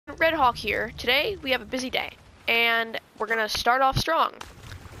Redhawk here. Today we have a busy day, and we're gonna start off strong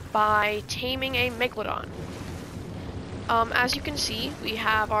by taming a megalodon. As you can see, we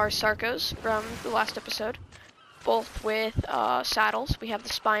have our Sarcos from the last episode, both with saddles. We have the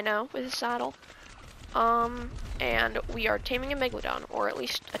Spino with a saddle, and we are taming a megalodon, or at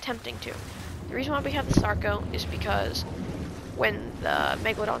least attempting to. The reason why we have the Sarco is because when the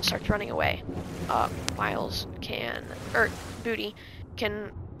megalodon starts running away, Miles can, or Booty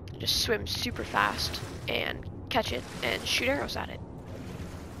can just swim super fast and catch it and shoot arrows at it.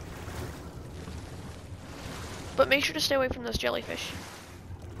 But make sure to stay away from those jellyfish.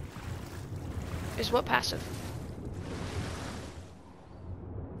 Is what passive?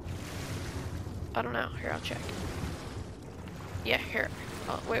 I don't know. Here, I'll check. Yeah, here.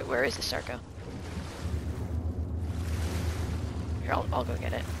 Oh, wait, where is the Sarco? Here, I'll go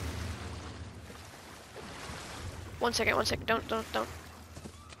get it. One second. Don't.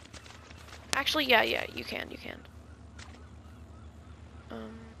 Actually, yeah, you can.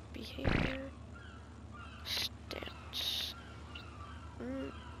 Behavior. Stance.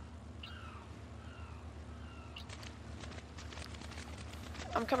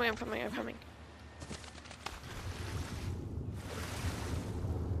 I'm coming.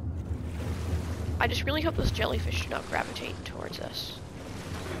 I just really hope those jellyfish do not gravitate towards us.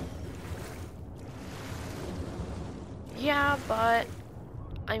 Yeah, but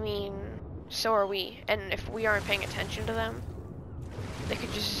I mean, so are we. And if we aren't paying attention to them, they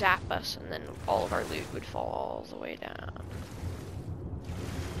could just zap us and then all of our loot would fall all the way down.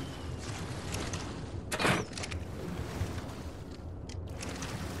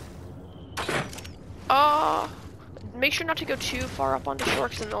 Make sure not to go too far up onto shore,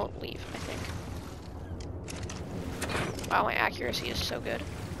 because then they'll leave, I think. Wow, my accuracy is so good.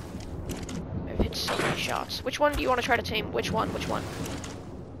 I've hit so many shots. Which one do you want to try to tame? Which one?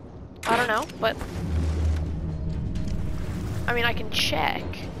 I don't know, but I mean, I can check.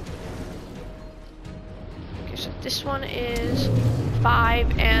 Okay, so this one is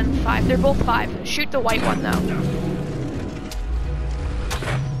 5 and 5. They're both 5. Shoot the white one, though.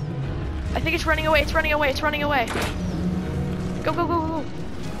 I think it's running away. Go.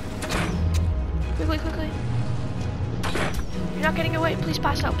 Quickly. You're not getting away. Please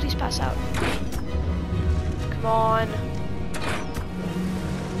pass out. Come on.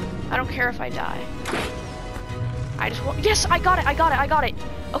 I don't care if I die. I just want— yes, I got it.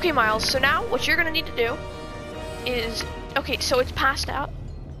 Okay, Miles, so now what you're gonna need to do is— okay, so it's passed out.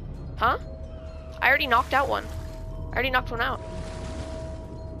 Huh? I already knocked out one. I already knocked one out.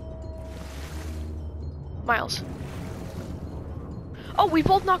 Miles. Oh, we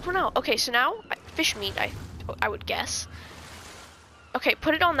both knocked one out. Okay, so now, fish meat, I would guess. Okay,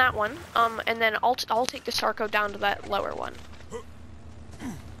 put it on that one, and then I'll take the Sarco down to that lower one.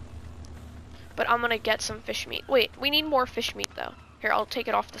 But I'm gonna get some fish meat. Wait, we need more fish meat though. Here, I'll take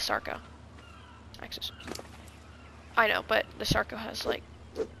it off the Sarco. Access. I know, but the Sarco has like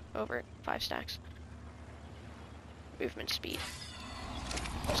over 5 stacks. Movement speed.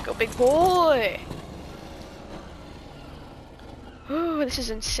 Let's go, big boy! Ooh, this is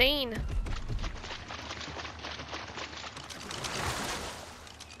insane.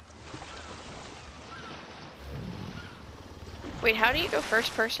 Wait, how do you go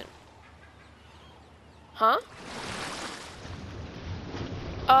first person? Huh?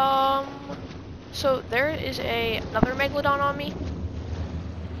 So there is another megalodon on me.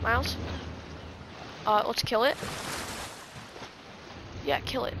 Miles? Let's kill it. Yeah,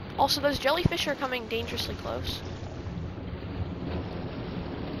 kill it. Also, those jellyfish are coming dangerously close.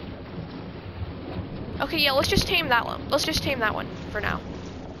 Okay, yeah, let's just tame that one. Let's just tame that one for now.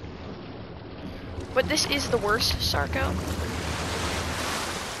 But this is the worst Sarco.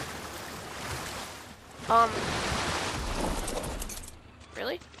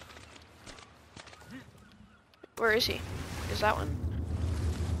 Really? Where is he? Is that one?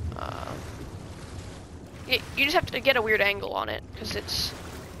 Yeah, you just have to get a weird angle on it, because it's—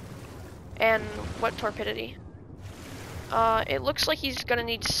 and what torpidity? It looks like he's gonna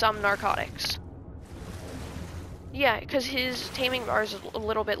need some narcotics. Yeah, because his taming bar is a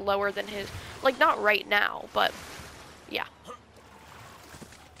little bit lower than his— like, not right now, but yeah.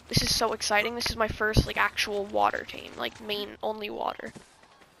 This is so exciting. This is my first, like, actual water tame. Like, main only water.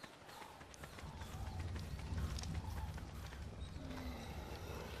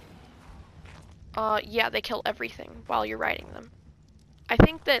 Yeah, they kill everything while you're riding them. I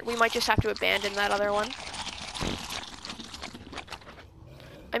think that we might just have to abandon that other one.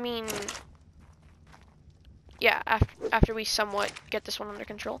 I mean— yeah, after we somewhat get this one under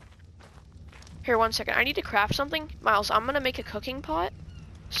control. Here, 1 second. I need to craft something. Miles, I'm gonna make a cooking pot.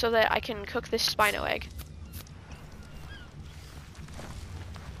 so that I can cook this Spino egg.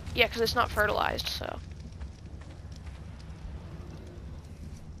 Yeah, because it's not fertilized, so.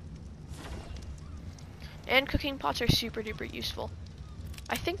 And cooking pots are super duper useful.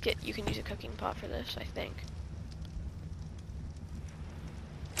 I think you can use a cooking pot for this, I think.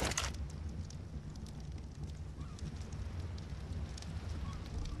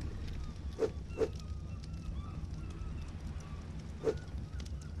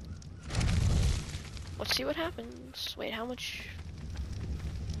 Let's see what happens. Wait, how much?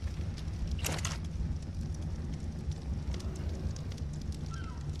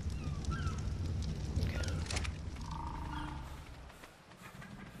 Okay.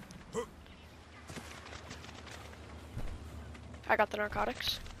 I got the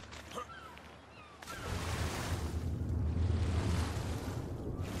narcotics.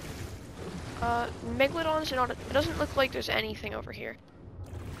 Megalodons are not. It doesn't look like there's anything over here.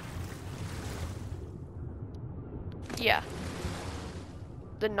 Yeah.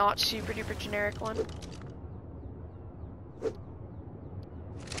 The not super duper generic one.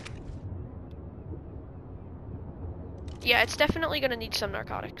 Yeah, it's definitely gonna need some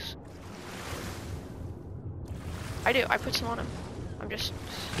narcotics. I do. I put some on him. I'm just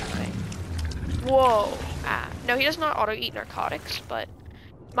saying. Whoa. Ah. No, he does not auto-eat narcotics, but...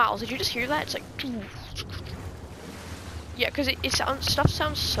 Miles, did you just hear that? It's like... Yeah, because stuff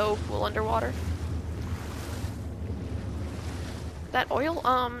sounds so cool underwater. That oil?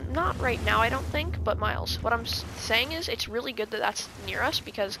 Not right now, I don't think, but Miles, what I'm saying is it's really good that that's near us,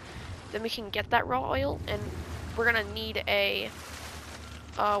 because then we can get that raw oil, and we're gonna need a,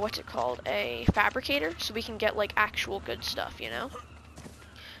 what's it called? A fabricator, so we can get, like, actual good stuff, you know?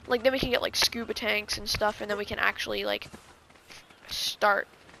 Like, then we can get, like, scuba tanks and stuff, and then we can actually, like, start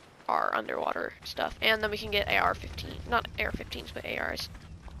our underwater stuff. And then we can get AR-15, not AR-15s, but ARs.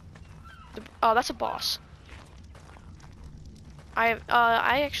 Oh, that's a boss.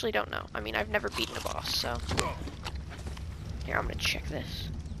 I actually don't know. I mean, I've never beaten a boss, so. Here, I'm gonna check this.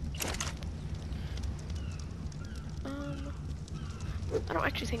 I don't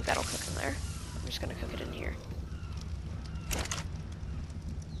actually think that'll cook in there. I'm just gonna cook it in here.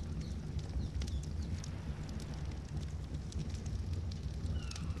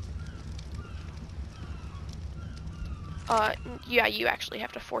 Yeah, you actually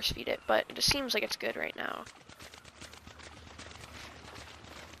have to force feed it, but it just seems like it's good right now.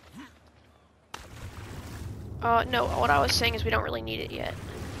 No, what I was saying is we don't really need it yet.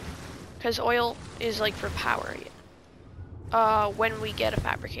 Because oil is, like, for power. When we get a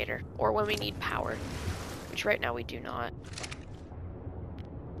fabricator, or when we need power. Which right now we do not.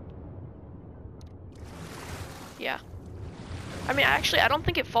 Yeah. I mean, actually, I don't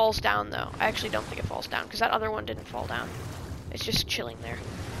think it falls down, though. I actually don't think it falls down, because that other one didn't fall down. It's just chilling there.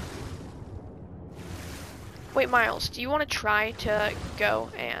 Wait, Miles, do you want to try to go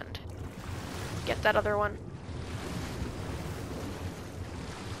and get that other one?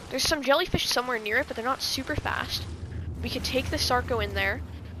 There's some jellyfish somewhere near it, but they're not super fast. We could take the Sarco in there.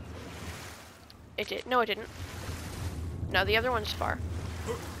 It did. No, it didn't. No, the other one's far.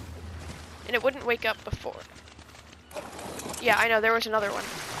 And it wouldn't wake up before. Yeah, I know, there was another one.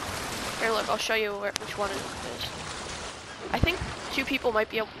 Here, look, I'll show you which one it is. I think 2 people might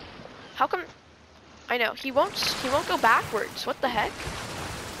be able... How come... I know, he won't go backwards. What the heck?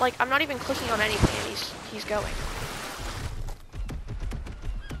 Like, I'm not even clicking on anything and he's going.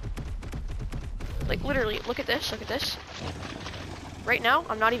 Like, literally, look at this, look at this. Right now,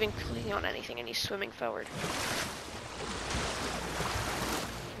 I'm not even clicking on anything and he's swimming forward.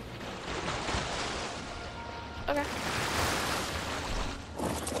 Okay.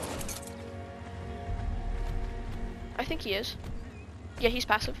 I think he is. Yeah, he's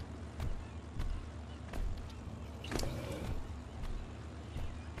passive.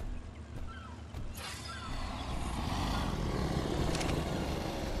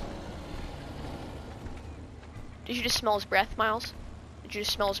 Did you just smell his breath, Miles? Did you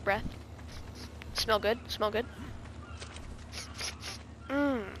just smell his breath? Smell good? Smell good?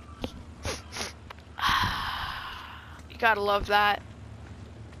 Mmm. You gotta love that.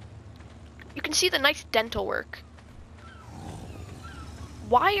 You can see the nice dental work.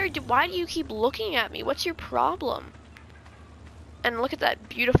 Why do you keep looking at me? What's your problem? And look at that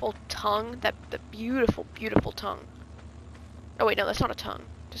beautiful tongue. That beautiful, beautiful tongue. Oh wait, no, that's not a tongue.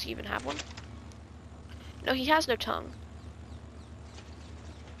 Does he even have one? No, he has no tongue.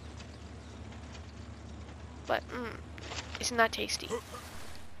 But, isn't that tasty?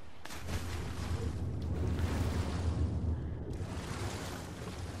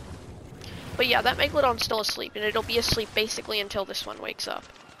 But yeah, that Megalodon's still asleep, and it'll be asleep basically until this one wakes up.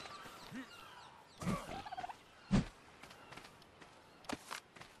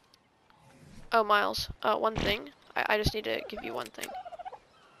 Oh, Miles. One thing. I just need to give you one thing.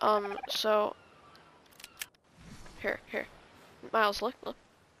 So here. Miles, look.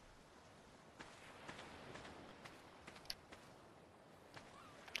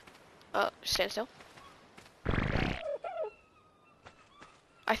 Stand still.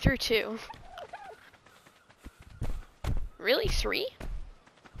 I threw 2. Really? 3?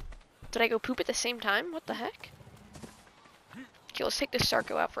 Did I go poop at the same time? What the heck? Okay, let's take this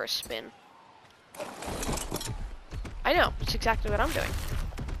Sarco out for a spin. I know, it's exactly what I'm doing.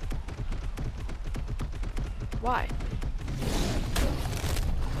 Why?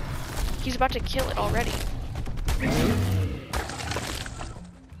 He's about to kill it already.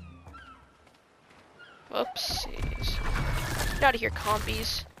 Whoopsies. Get out of here,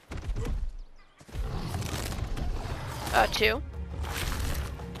 compies. 2.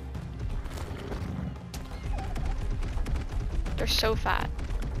 They're so fat.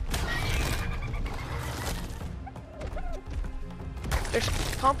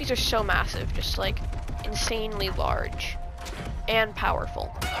 Compies are so massive, just like insanely large and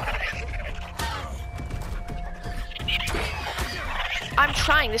powerful. I'm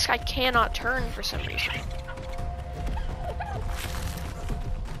trying, this guy cannot turn for some reason.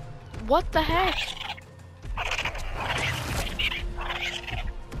 What the heck?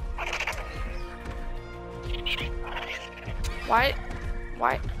 Why?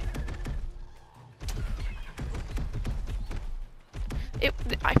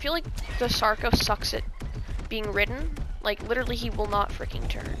 I feel like the Sarco sucks at being ridden. Like, literally, he will not freaking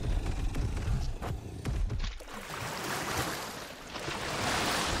turn.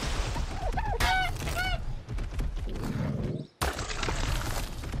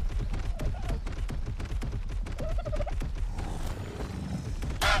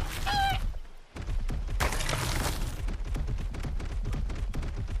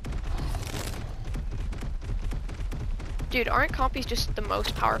 Dude, aren't compies just the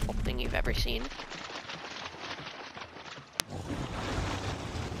most powerful thing you've ever seen?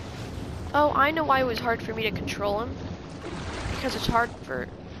 Oh, I know why it was hard for me to control him. Because it's hard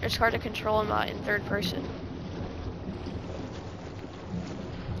to control him in third person.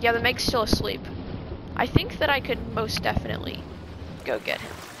 Yeah, the Meg's still asleep. I think that I could most definitely go get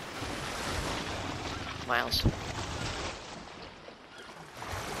him. Miles.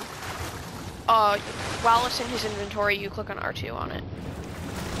 While it's in his inventory, you click on R2 on it.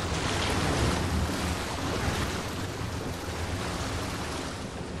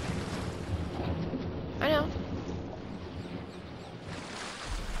 I know.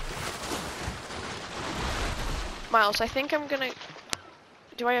 Miles, I think I'm gonna...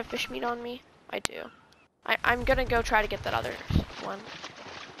 Do I have fish meat on me? I do. I'm gonna go try to get that other one.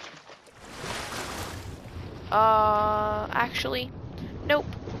 Actually, nope.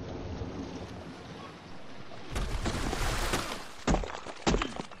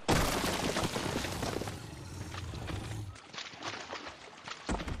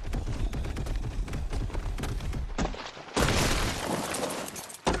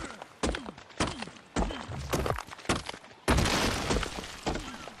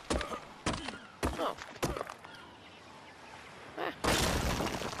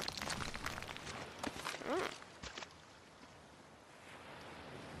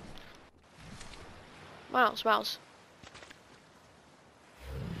 Miles.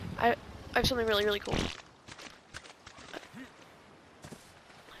 I have something really cool.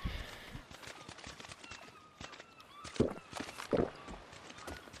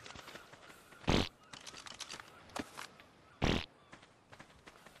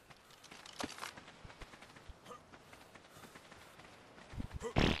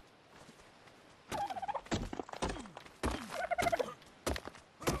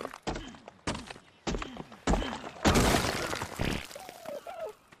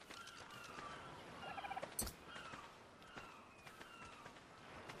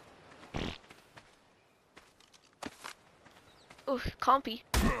 Ooh, compy.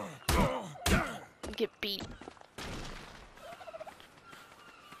 Get beat.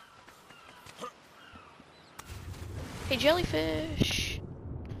 Hey, jellyfish.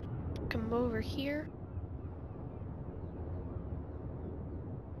 Come over here.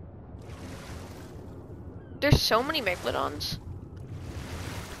 There's so many megalodons.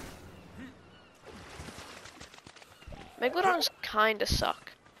 Megalodons kinda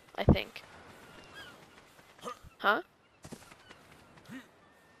suck, I think. Huh?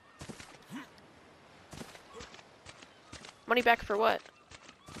 Money back for what?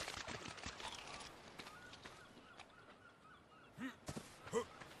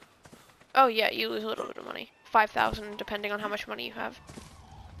 Oh yeah, you lose a little bit of money. 5,000 depending on how much money you have.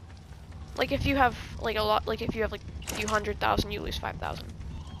 Like if you have like a lot, like if you have like a few 100,000, you lose 5,000.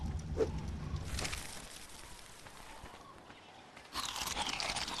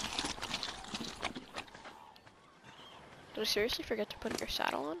 Did I seriously forget to put your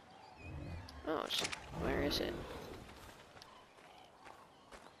saddle on? Oh, where is it?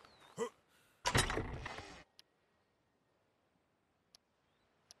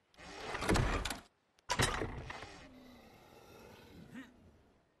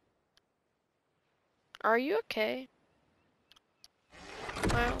 Are you okay,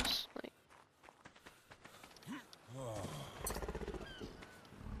 Miles? Like,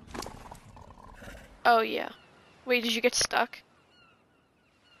 oh yeah. Wait, did you get stuck?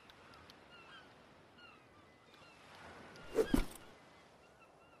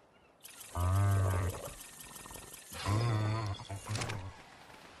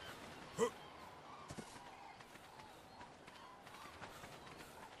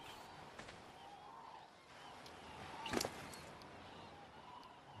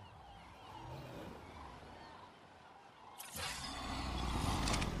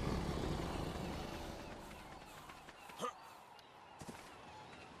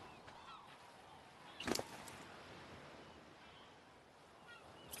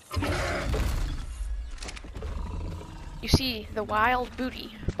 You see the wild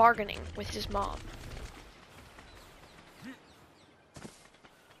booty bargaining with his mom.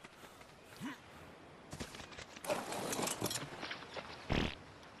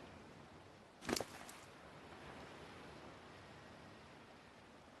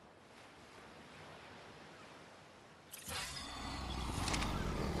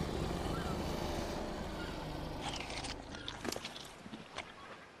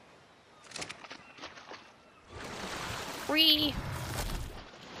 Free!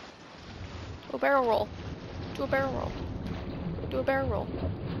 Do a barrel roll. Do a barrel roll. Do a barrel roll.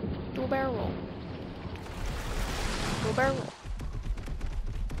 Do a barrel roll. Do a barrel roll.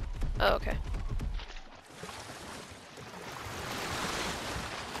 Oh, okay.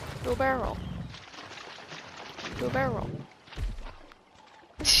 Do a barrel roll. Do a barrel roll.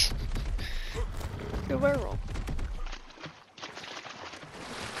 Do a barrel roll.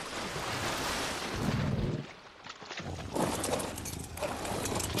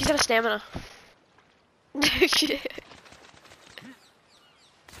 He's out of stamina.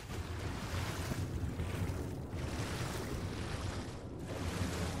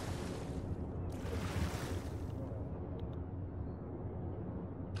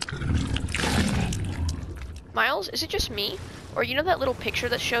 Miles, is it just me? Or you know that little picture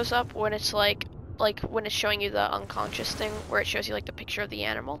that shows up when it's like when it's showing you the unconscious thing where it shows you like the picture of the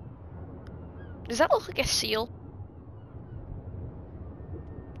animal? Does that look like a seal?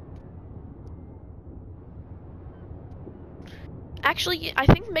 Actually, I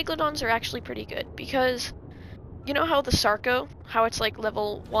think Megalodons are actually pretty good because you know how the Sarco, how it's like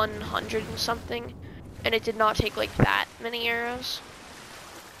level 100 and something, and it did not take like that many arrows?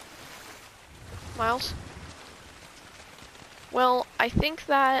 Miles? Well, I think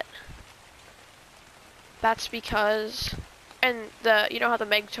that that's because, and you know how the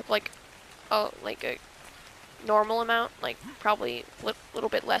Meg took like a normal amount, like probably a little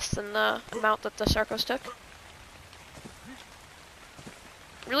bit less than the amount that the Sarcos took?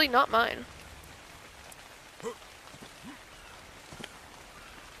 Really not mine.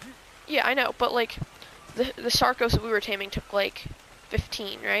 Yeah, I know, but like the Sarcos that we were taming took like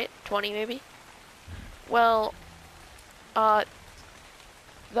 15, right? 20 maybe? Well, the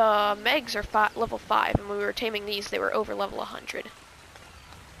Megs are level 5, and when we were taming these, they were over level 100.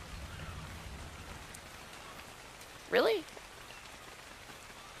 Really?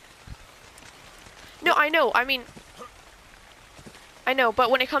 No, I know, I mean, I know, but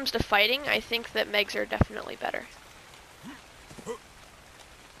when it comes to fighting, I think that Megs are definitely better.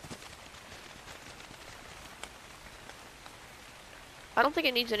 I don't think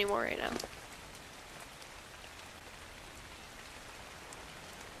it needs any more right now.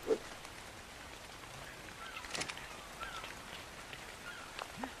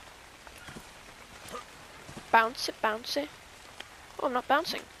 Bounce it, bounce it. Oh, I'm not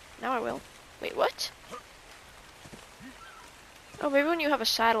bouncing. Now I will. Wait, what? Oh, maybe when you have a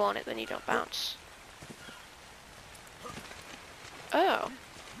saddle on it, then you don't bounce. Oh.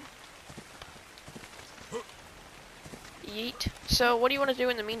 Yeet. So, what do you want to do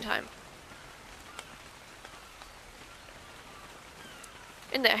in the meantime?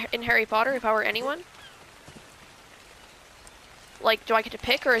 In Harry Potter, if I were anyone? Like, do I get to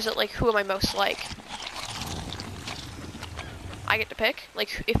pick, or is it like, who am I most like? I get to pick?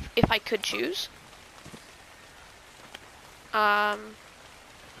 Like, if I could choose?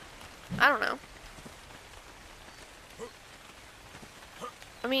 I don't know.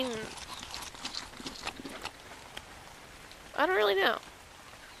 I mean, I don't really know.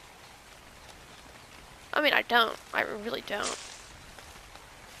 I mean, I don't. I really don't.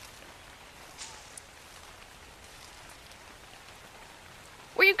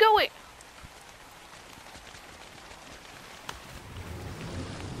 Where you going?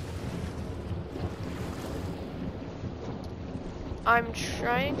 I'm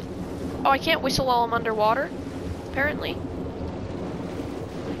trying. Oh, I can't whistle while I'm underwater, apparently.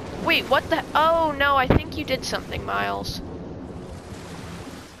 Wait, what the? Oh, no, I think you did something, Miles.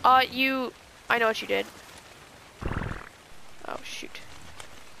 I know what you did. Oh, shoot.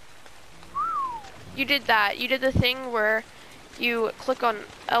 You did that. You did the thing where you click on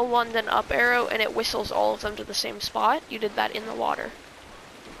L1, then up arrow, and it whistles all of them to the same spot. You did that in the water.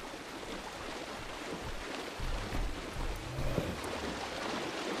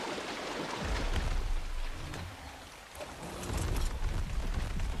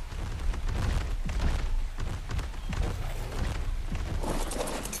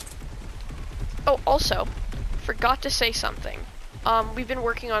 Oh, also, forgot to say something. We've been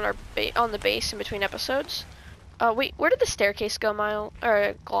working on on the base in between episodes. Wait, where did the staircase go,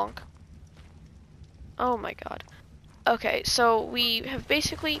 Glonk? Oh my god. Okay, so we have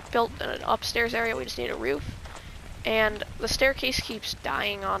basically built an upstairs area. We just need a roof, and the staircase keeps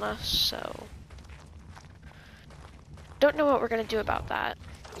dying on us. So don't know what we're gonna do about that.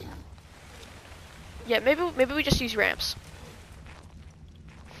 Yeah, maybe we just use ramps.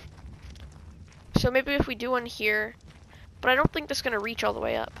 So maybe if we do one here, but I don't think that's gonna reach all the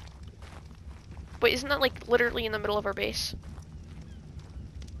way up. Wait, isn't that like literally in the middle of our base?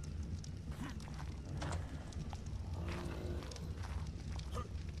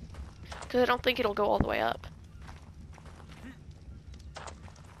 Because I don't think it'll go all the way up.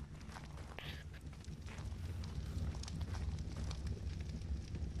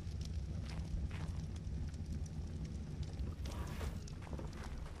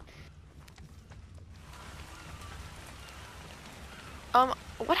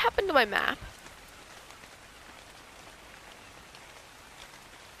 What happened to my map?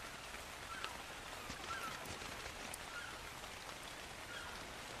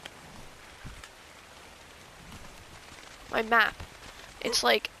 My map. It's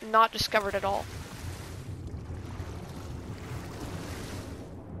like not discovered at all.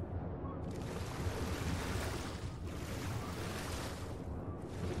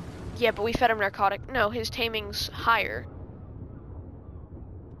 Yeah, but we fed him narcotic. No, his taming's higher.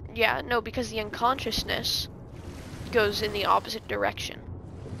 Yeah, no, because the unconsciousness goes in the opposite direction.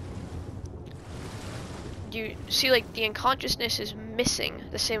 You see, like, the unconsciousness is missing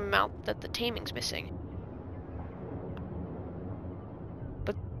the same amount that the taming's missing.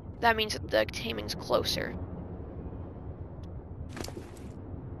 But that means that the taming's closer.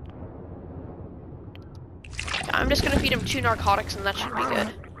 I'm just gonna feed him 2 narcotics and that should be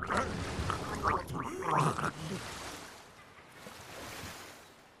good.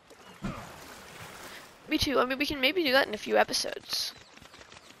 Me too. I mean, we can maybe do that in a few episodes.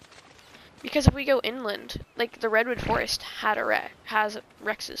 Because if we go inland, like the Redwood Forest has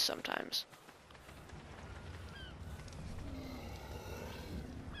Rexes sometimes.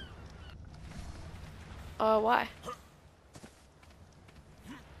 Why?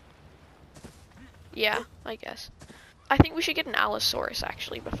 Yeah, I guess. I think we should get an Allosaurus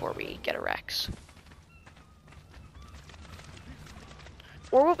actually before we get a Rex.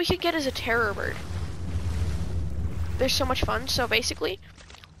 Or what we could get is a terror bird. They're so much fun. So basically,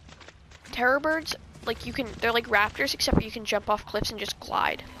 terror birds, like they're like raptors, except for you can jump off cliffs and just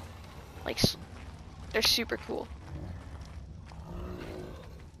glide. Like, they're super cool.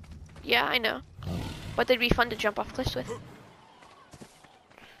 Yeah, I know. But they'd be fun to jump off cliffs with.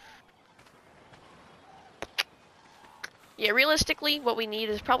 Yeah, realistically, what we need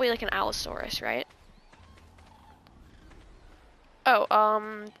is probably like an Allosaurus, right? Oh,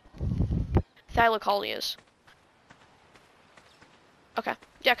 Thylacoleas. Okay.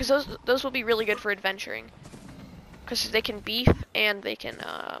 Yeah, because those will be really good for adventuring. Because they can beef and they can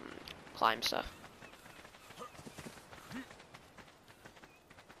climb stuff.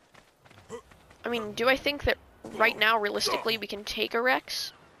 I mean, do I think that right now, realistically, we can take a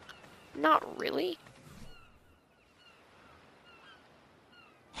Rex? Not really.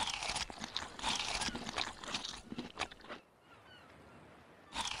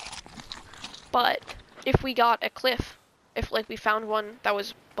 But if we got a cliff, if like we found one that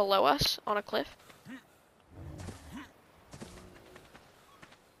was below us on a cliff,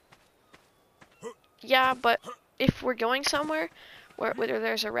 yeah, but if we're going somewhere whether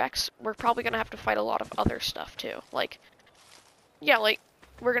there's a Rex, we're probably gonna have to fight a lot of other stuff too. Like, yeah, like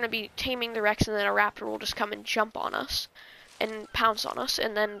we're gonna be taming the Rex, and then a raptor will just come and jump on us and pounce on us,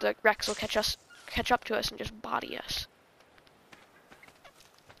 and then the Rex will catch up to us and just body us.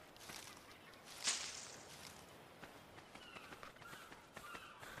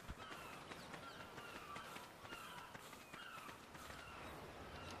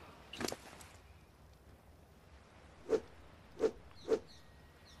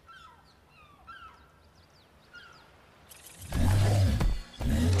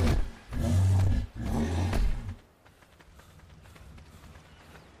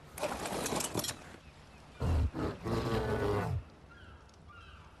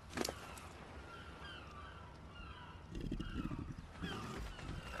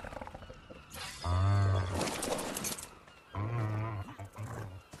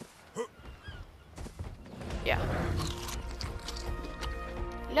 Yeah.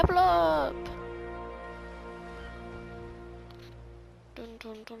 Level up! Dun,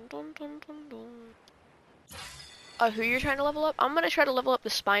 dun, dun, dun, dun, dun, dun. Who you're trying to level up? I'm gonna try to level up the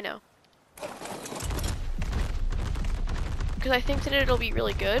Spino. Because I think that it'll be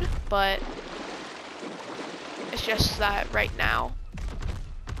really good, but it's just that right now.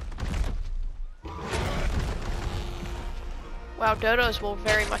 Wow, dodos will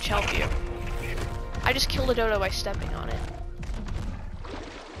very much help you. I just killed a dodo by stepping on it.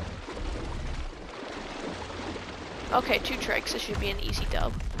 Okay, 2 tricks. This should be an easy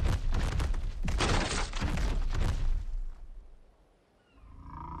dub.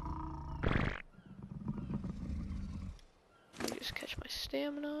 Let me just catch my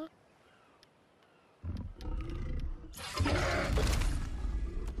stamina.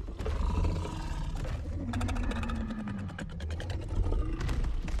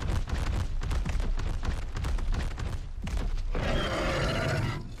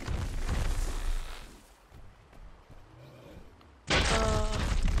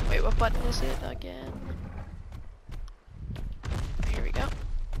 Wait, what button is it again? Here we go.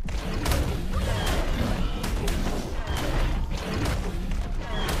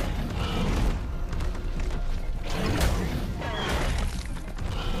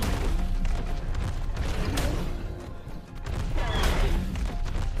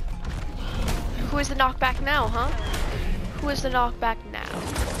 Who is the knockback now, huh? Who is the knockback now?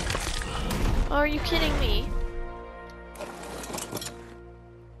 Are you kidding me?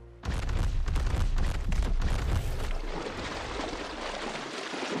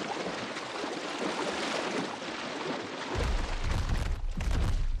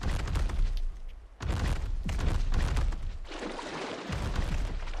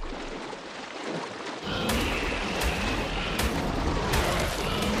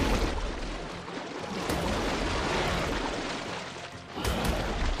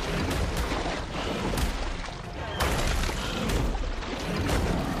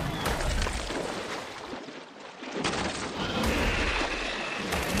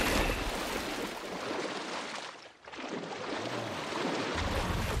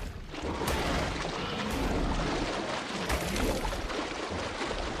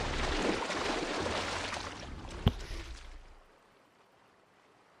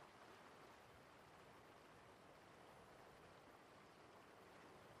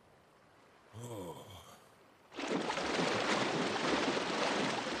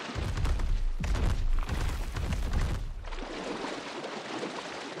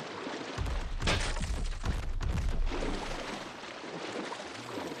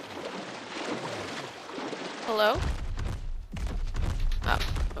 Hello? Oh,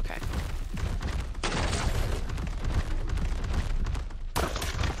 okay.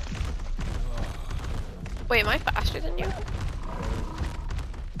 Wait, am I faster than you?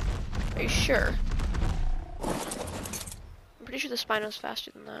 Are you sure? I'm pretty sure the Spino's faster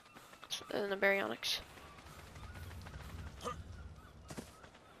than that. Than the Baryonyx.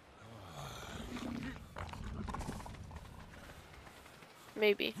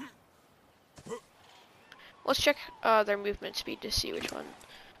 Maybe. Let's check their movement speed to see which one.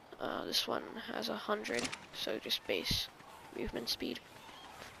 This one has 100, so just base movement speed.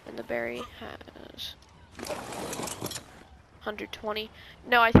 And the berry has 120.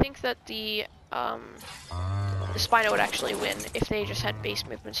 No, I think that the Spino would actually win if they just had base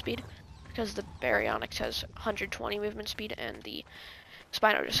movement speed, because the Baryonyx has 120 movement speed and the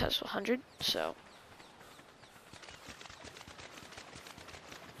Spino just has 100, so.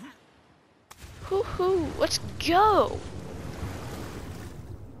 Woohoo! Let's go!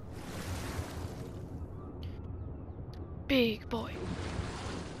 Big boy.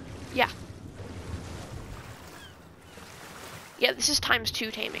 Yeah. Yeah, Yeah, this is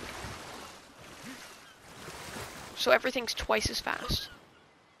 ×2 taming. So everything's twice as fast.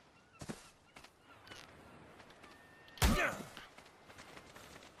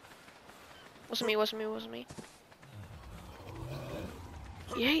 Wasn't me, wasn't me, wasn't me.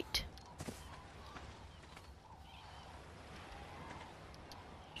 Yeet.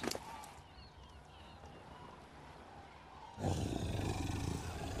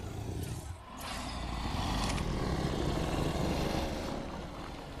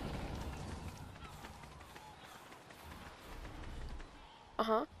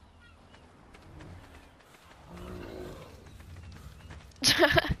 Uh-huh.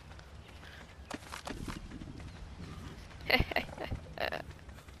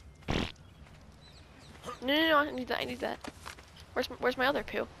 No, I need that, I need that. Where's my other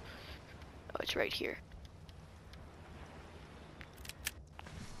poo? Oh, it's right here.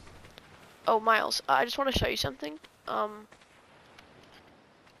 Oh, Miles, I just want to show you something. Oh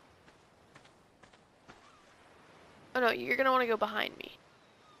no, you're gonna want to go behind me.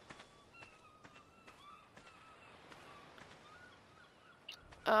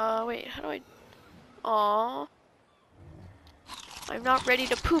 Wait, how do I... Aww. I'm not ready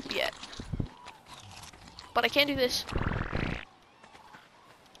to poop yet. But I can do this.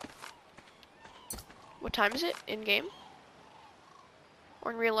 What time is it? In game?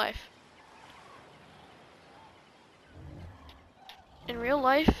 Or in real life? In real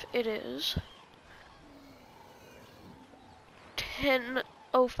life, it is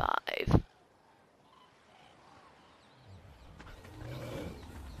 10:05.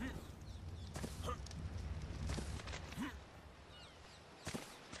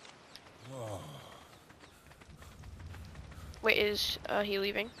 Wait, is he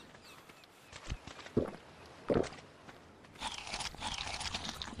leaving?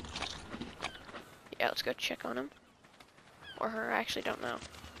 Yeah, let's go check on him. Or her, I actually don't know.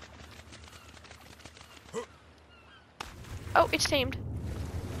 Oh, it's tamed.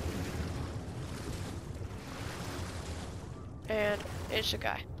 And it's a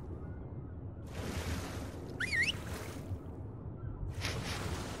guy.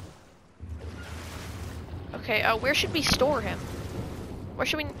 Okay, where should we store him? Where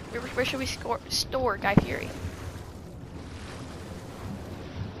should we store Guy Fury?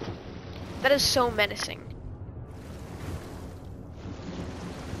 That is so menacing.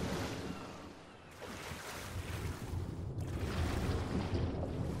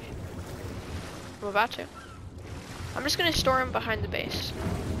 I'm about to. I'm just gonna store him behind the base.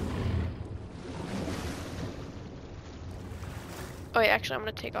 Oh yeah, actually I'm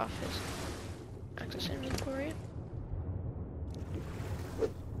gonna take off his access inventory.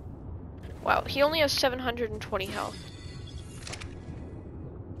 Wow, he only has 720 health.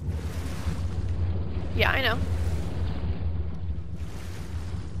 Yeah, I know.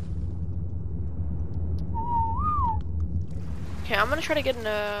 Okay, I'm gonna try to get in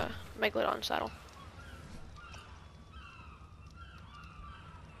a Megalodon saddle.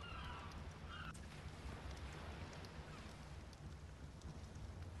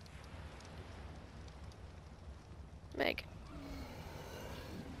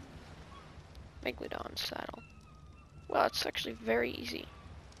 Megalodon saddle. Well, it's actually very easy.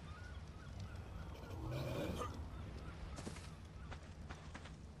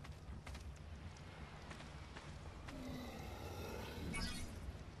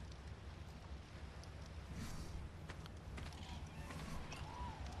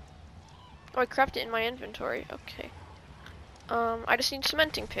 Oh, I crapped it in my inventory. Okay. I just need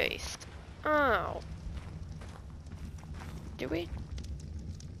cementing paste. Oh. Do we?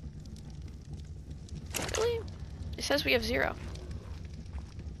 Really? It says we have 0.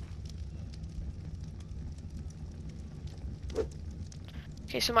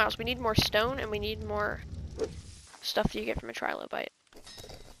 Okay, so Miles, we need more stone and we need more stuff that you get from a trilobite.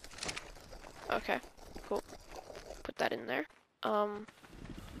 Okay, cool. Put that in there.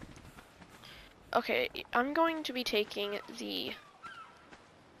 Okay, I'm going to be taking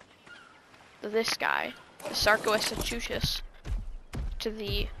this guy, the Sarcosuchus, to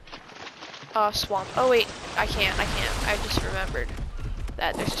the swamp. Oh wait, I can't. I just remembered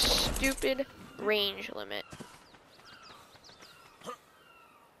that there's a stupid range limit.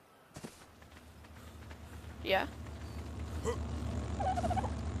 Yeah.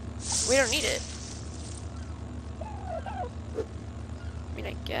 We don't need it. I mean,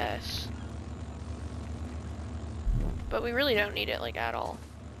 I guess. But we really don't need it, like, at all.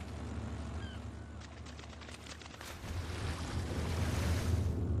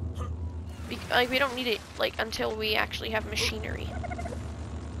 Like, we don't need it, like, until we actually have machinery.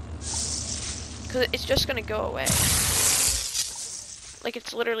 Because it's just gonna go away. Like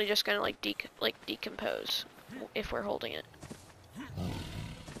it's literally just gonna like decompose if we're holding it.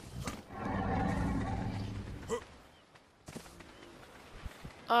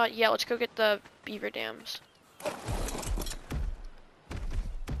 Yeah, let's go get the beaver dams.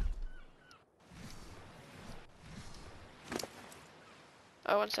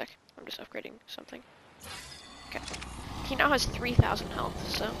 Oh, one sec. I'm just upgrading something. Okay. He now has 3,000 health,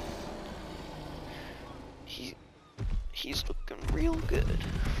 so he's looking real good.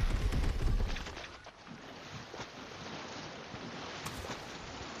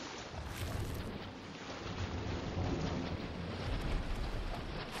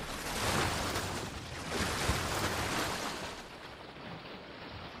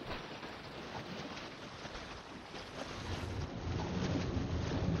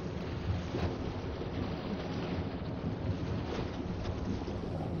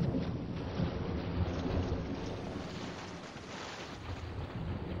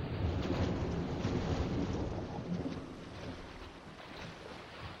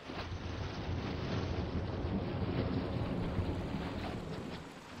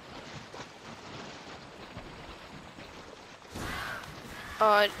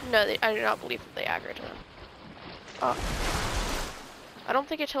 No, I do not believe that they aggroed him. I don't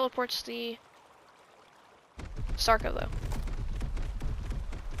think it teleports the Sarco, though.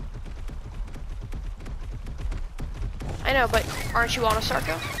 I know, but aren't you on a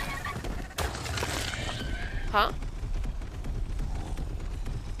Sarco? Huh?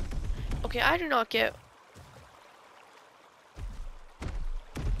 Okay, I do not get...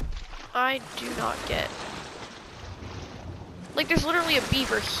 Like, there's literally a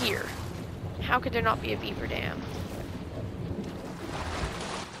beaver here. How could there not be a beaver dam?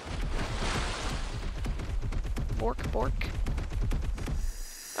 Bork, bork.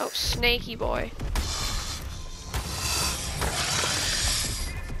 Oh, snaky boy.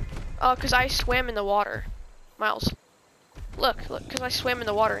 Oh, because I swam in the water. Miles. Look, because I swam in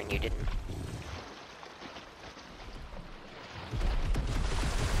the water and you didn't.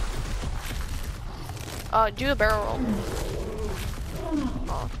 Do a barrel roll.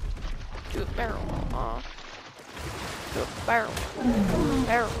 Do a barrel roll. Do a barrel roll.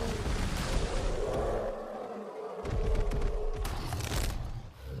 Barrel roll.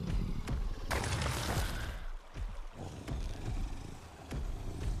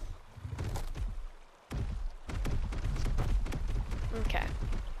 Okay.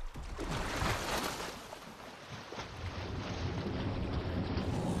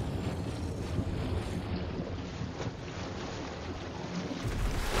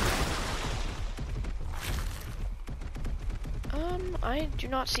 I do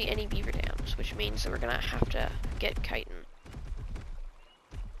not see any beaver dams, which means that we're gonna have to get chitin.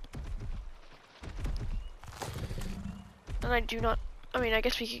 And I do not, I mean, I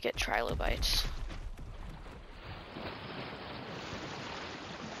guess we could get trilobites.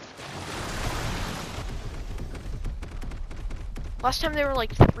 Last time there were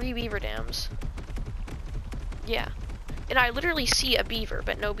like 3 beaver dams. Yeah. And I literally see a beaver,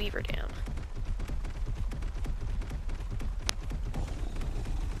 but no beaver dam.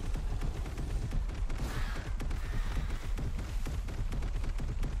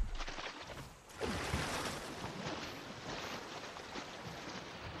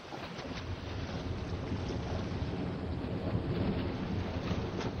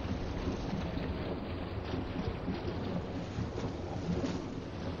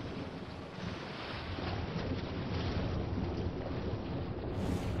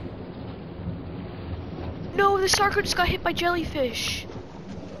 No, the Sarco just got hit by jellyfish.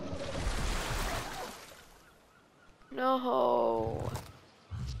 No.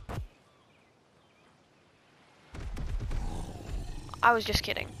 I was just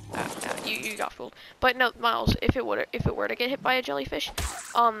kidding. You got fooled. But no, Miles, if it were to get hit by a jellyfish,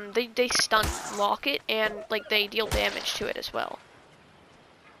 they stun lock it and like they deal damage to it as well.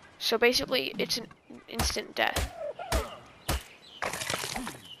 So basically, it's an instant death.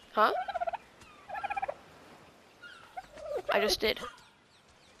 Huh? I just did.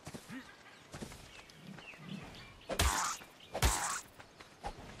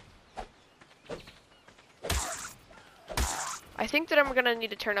 I think that I'm gonna need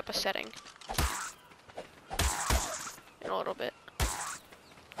to turn up a setting in a little bit.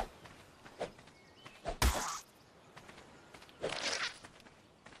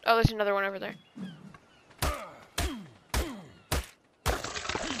 Oh, there's another one over there.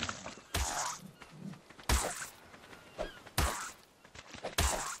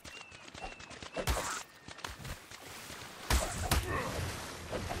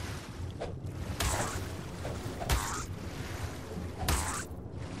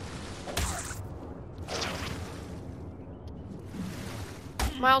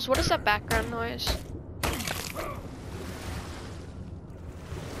 Miles, what is that background noise?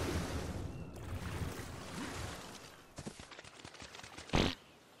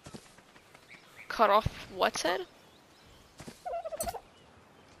 Cut off what's head?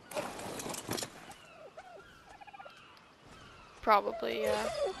 Probably, yeah.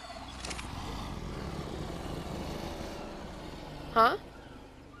 Huh?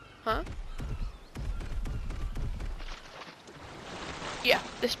 Huh? Yeah,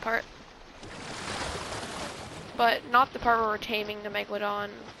 this part. But not the part where we're taming the Megalodon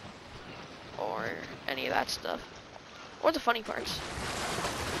or any of that stuff. Or the funny parts.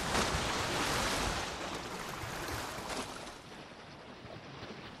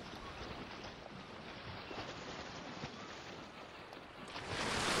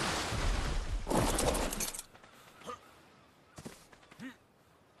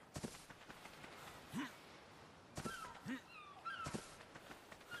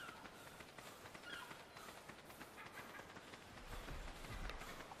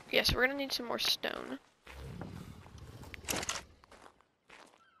 Yeah, so we're gonna need some more stone.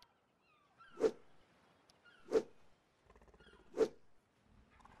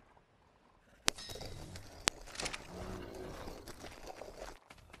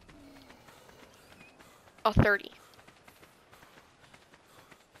 Oh, 30.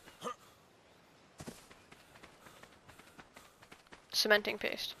 Cementing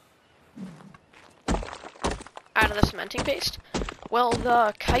paste. Out of the cementing paste? Well,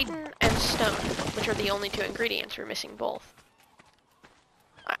 the chitin and stone, which are the only two ingredients, we're missing both.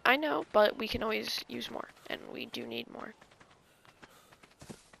 I know, but we can always use more, and we do need more.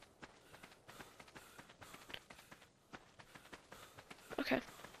 Okay.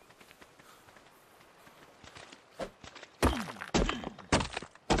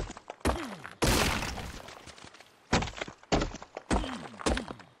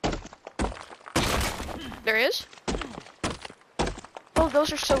 There is? Oh,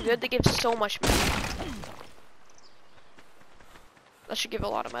 those are so good. They give so much metal. That should give a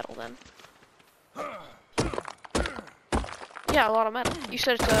lot of metal then. Yeah, a lot of metal. You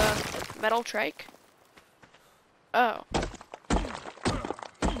said it's a metal trike? Oh.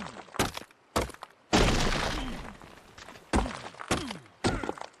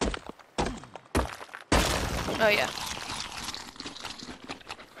 Oh, yeah.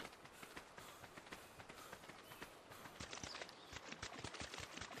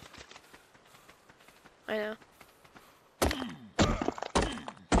 I know.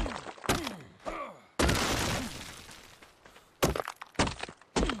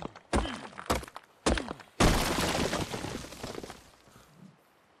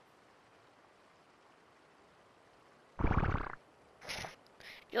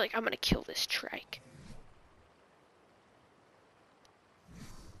 You're like, I'm gonna kill this trike.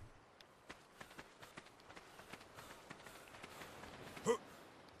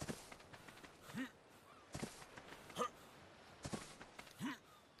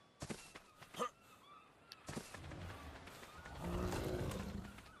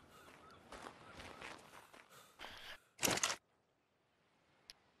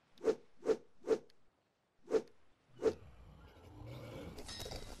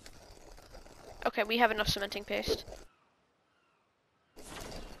 Okay, we have enough cementing paste.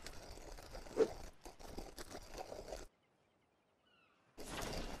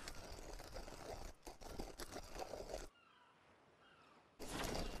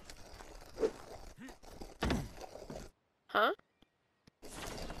 Huh?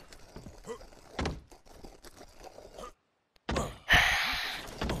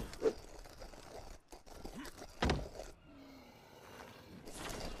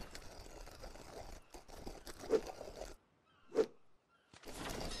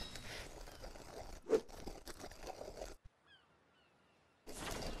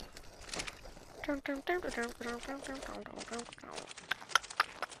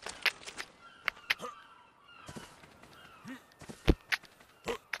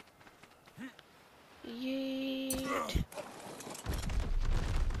 Yeet.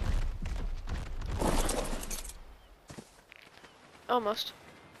 Almost.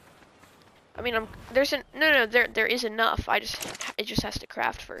 I mean, there is enough. It just has to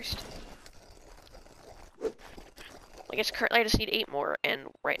craft first. Like, it's currently, I just need 8 more, and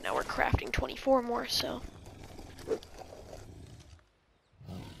right now we're crafting 24 more, so.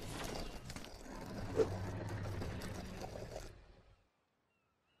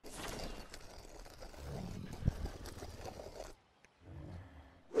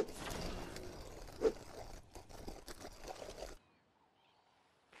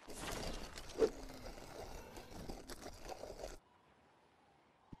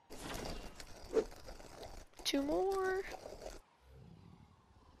 2 more.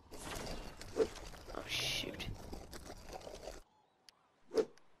 Oh, shoot.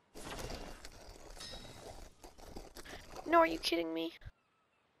 No, are you kidding me?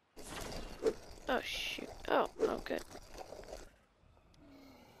 Oh, shoot. Oh, good.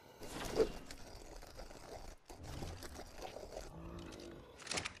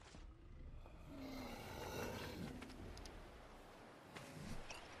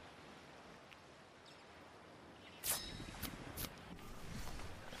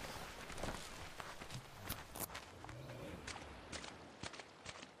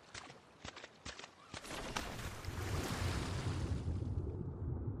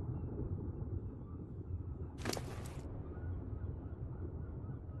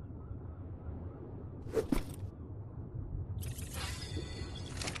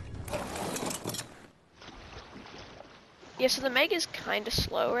 Yeah, so the Meg is kind of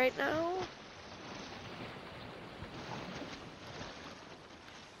slow right now.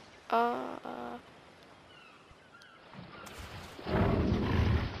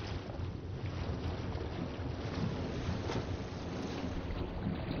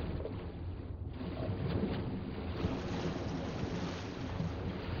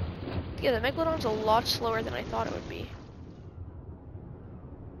 Yeah, the Megalodon's a lot slower than I thought it would be.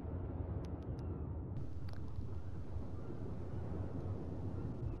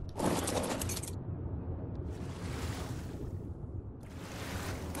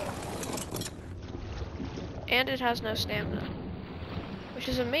 And it has no stamina, which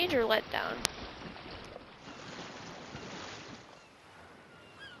is a major letdown.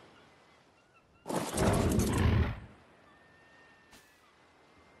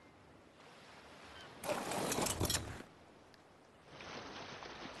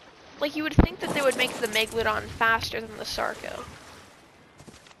 Like, you would think that they would make the Megalodon faster than the Sarco.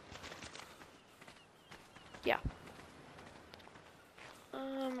 Yeah.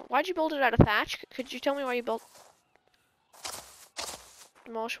 Why'd you build it out of thatch? Could you tell me why you built...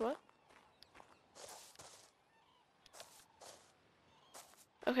 Demolish what?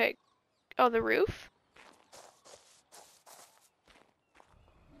 Okay. Oh, the roof?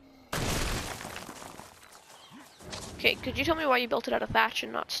 Okay, could you tell me why you built it out of thatch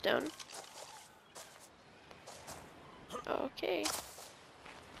and not stone? Okay.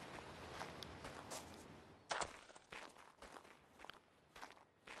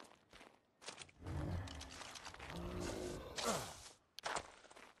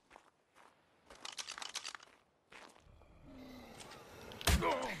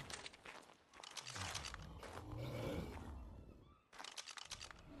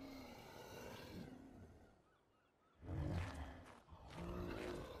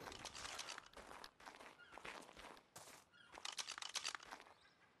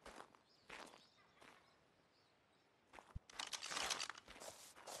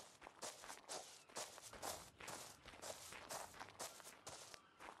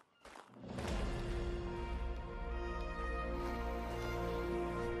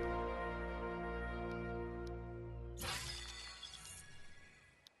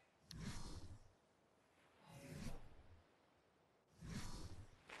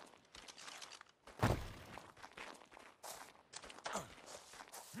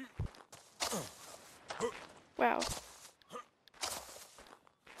 Wow.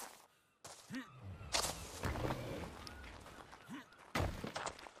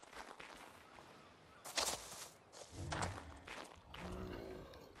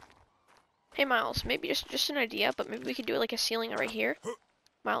 Hey Miles, maybe just an idea, but maybe we could do like a ceiling right here.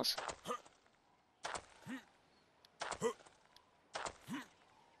 Miles.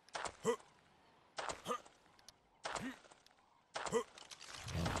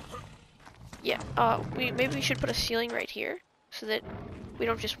 Yeah, maybe we should put a ceiling right here so that we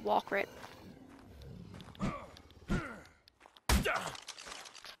don't just walk right.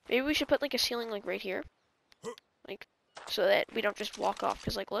 Maybe we should put like a ceiling like right here. Like, so that we don't just walk off,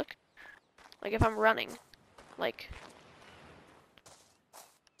 cause like look. Like if I'm running, like.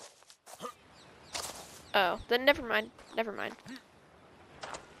 Oh, then never mind. Never mind.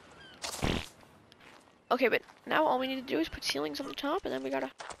 Okay, but now all we need to do is put ceilings on the top, and then we got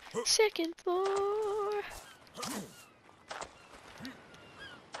a second floor.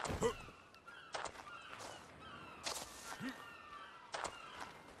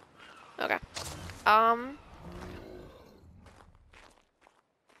 Okay.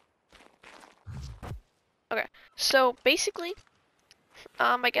 Okay. So basically,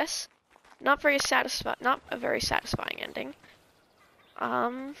 I guess not a very satisfying ending.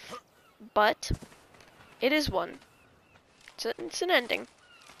 But it is one. It's an ending.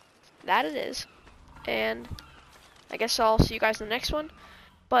 That it is. and I guess I'll see you guys in the next one.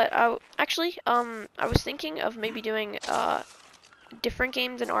 But actually, I was thinking of maybe doing different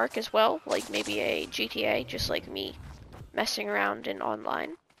games in Ark as well, like maybe a GTA, just like me messing around in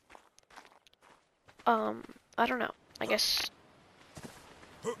online. I don't know. I guess,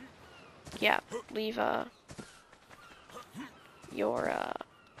 yeah, leave your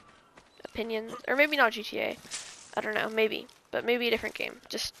opinion, or maybe not GTA. I don't know, maybe, but maybe a different game.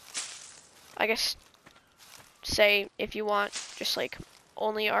 Just, I guess, say if you want, just like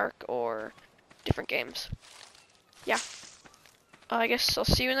only Ark or different games. Yeah. I guess I'll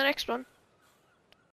see you in the next one.